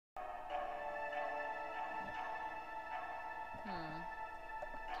Hmm.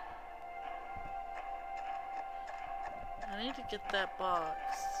 I need to get that box.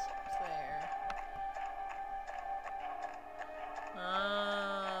 There.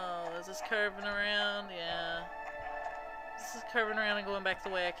 Oh, is this curving around? Yeah. This is curving around and going back the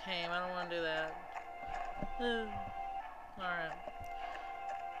way I came. I don't want to do that. Alright.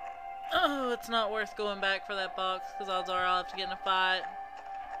 Oh, it's not worth going back for that box, because odds are I'll have to get in a fight.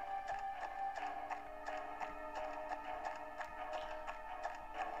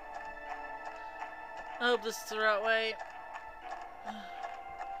 I hope this is the right way.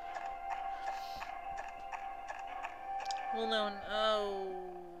 Well, no. Oh.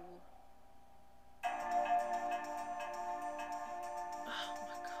 Oh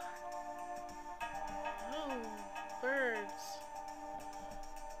my god. Oh, birds.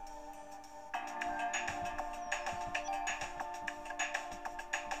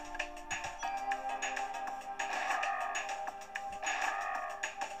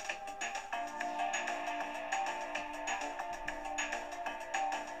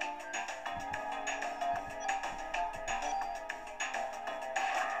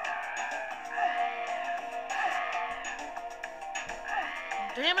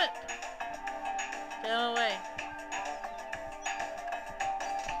 Damn it! Get out of the way.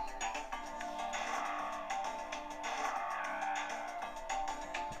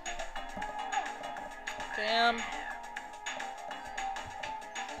 Damn.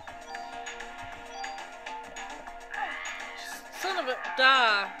 Son of a...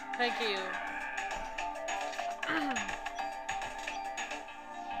 Die. Thank you.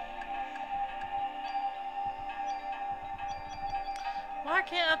 Why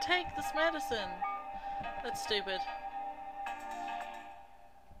can't I take this medicine? That's stupid.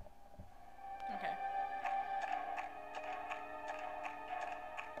 Okay.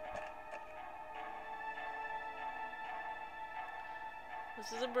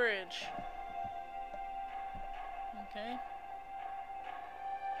 This is a bridge. Okay.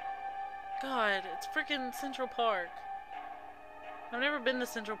 God, it's freaking Central Park. I've never been to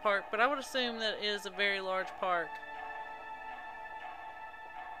Central Park, but I would assume that it is a very large park.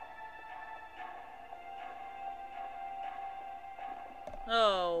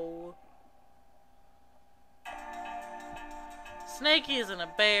 Oh. Snakey isn't a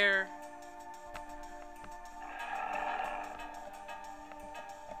bear.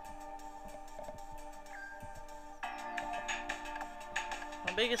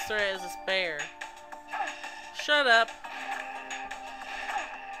 My biggest threat is this bear. Shut up.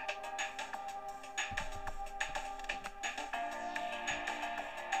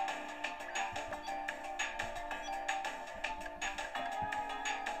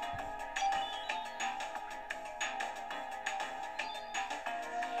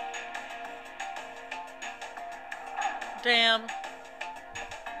 Damn.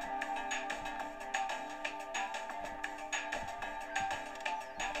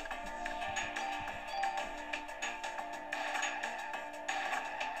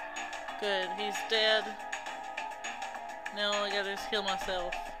 Good, he's dead. Now all I gotta do is heal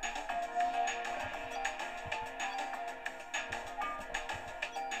myself.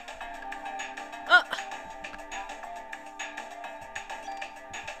 Ah!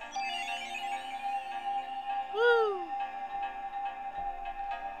 Woo!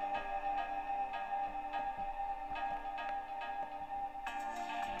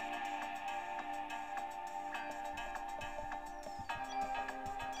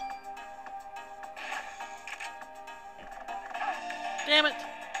 Damn it!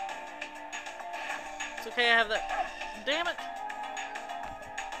 It's okay, I have that. Damn it!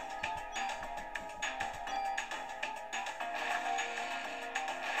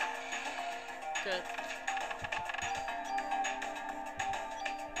 Good.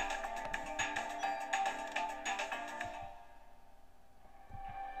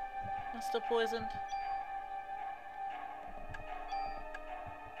 I'm still poisoned.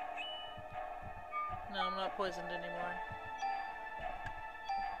 No, I'm not poisoned anymore.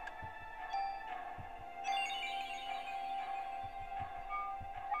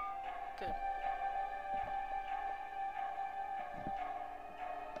 Good.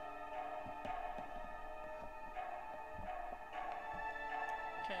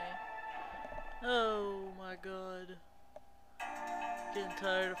 Okay. Oh my god. Getting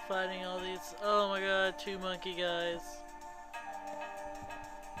tired of fighting all these. Oh my god, 2 monkey guys.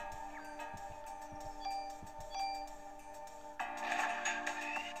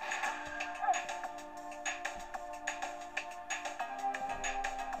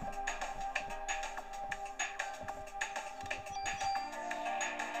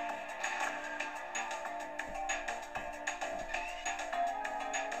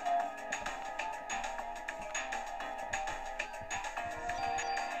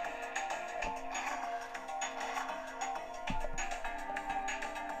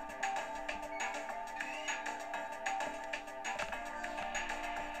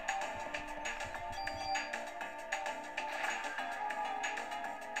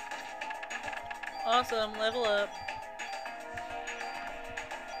 Awesome, level up.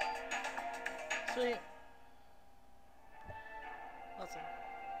 Sweet. Awesome.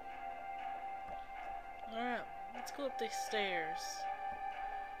 Alright, let's go up these stairs.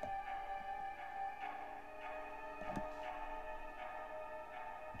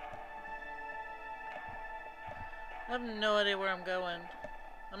 I have no idea where I'm going.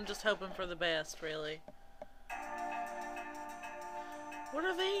 I'm just hoping for the best, really. What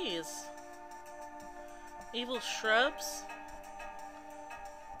are these? Evil shrubs?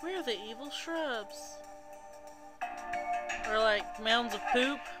 Where are the evil shrubs? Or like mounds of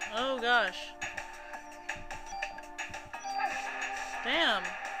poop? Oh gosh. Damn.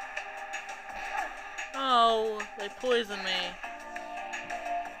 Oh, they poisoned me.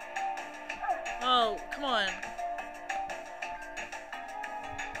 Oh, come on.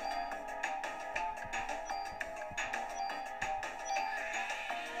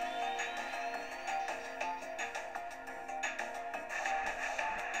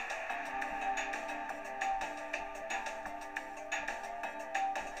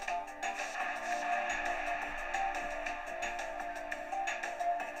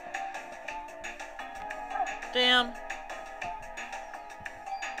 Damn.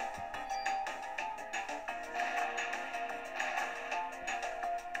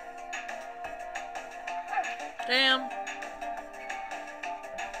 Damn.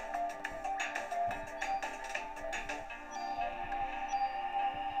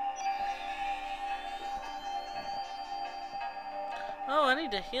 Oh, I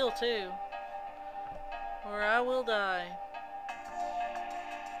need to heal too, or I will die.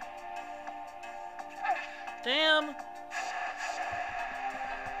 Damn!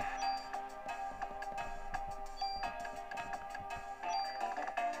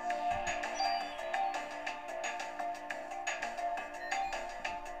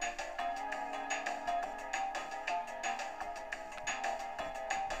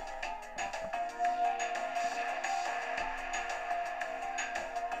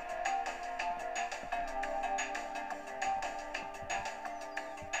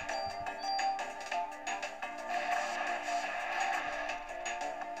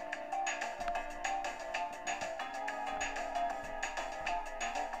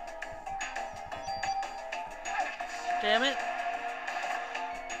 Damn it.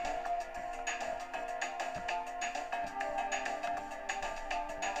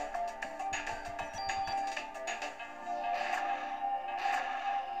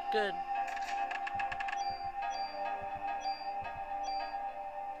 Good.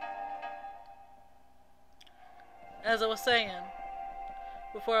 As I was saying,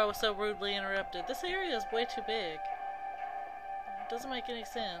 before I was so rudely interrupted, this area is way too big. It doesn't make any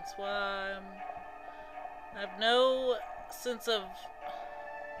sense. Why I have no sense of...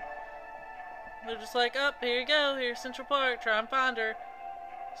 They're just like, up, here you go, here's Central Park, try and find her.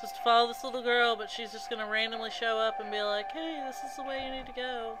 Just to follow this little girl, but she's just gonna randomly show up and be like, hey, this is the way you need to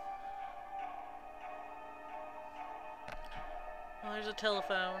go. Oh, there's a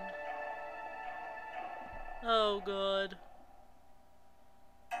telephone. Oh, God.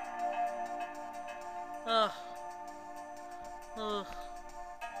 Ugh. Ugh.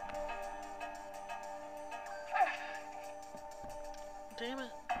 Damn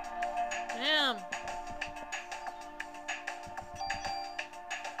it. Damn.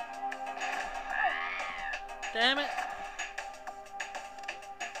 Damn it.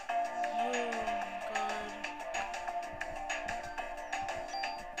 Oh, God.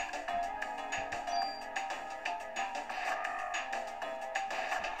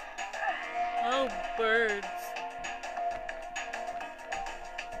 Oh, birds.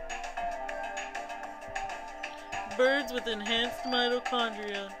 Birds with enhanced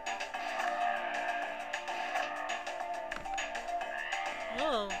mitochondria.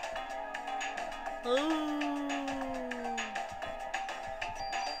 Oh. Oh.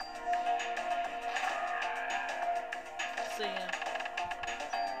 See ya.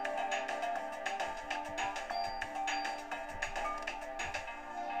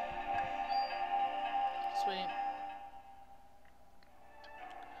 Sweet.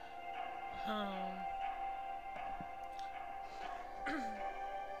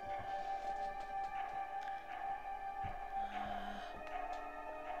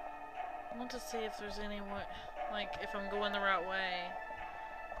 I want to see if there's any way, like, if I'm going the right way.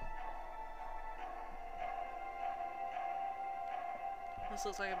 This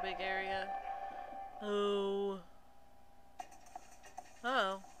looks like a big area. Oh.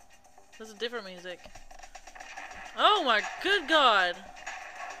 Uh-oh. This is different music. Oh my good God!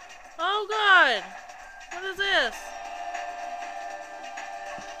 Oh God! What is this?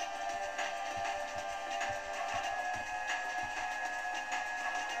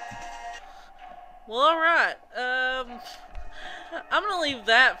 Well, alright. I'm gonna leave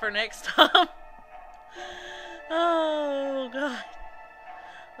that for next time. Oh, God.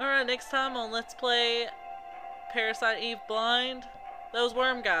 Alright, next time on Let's Play Parasite Eve Blind, those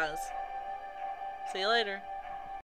worm guys. See you later.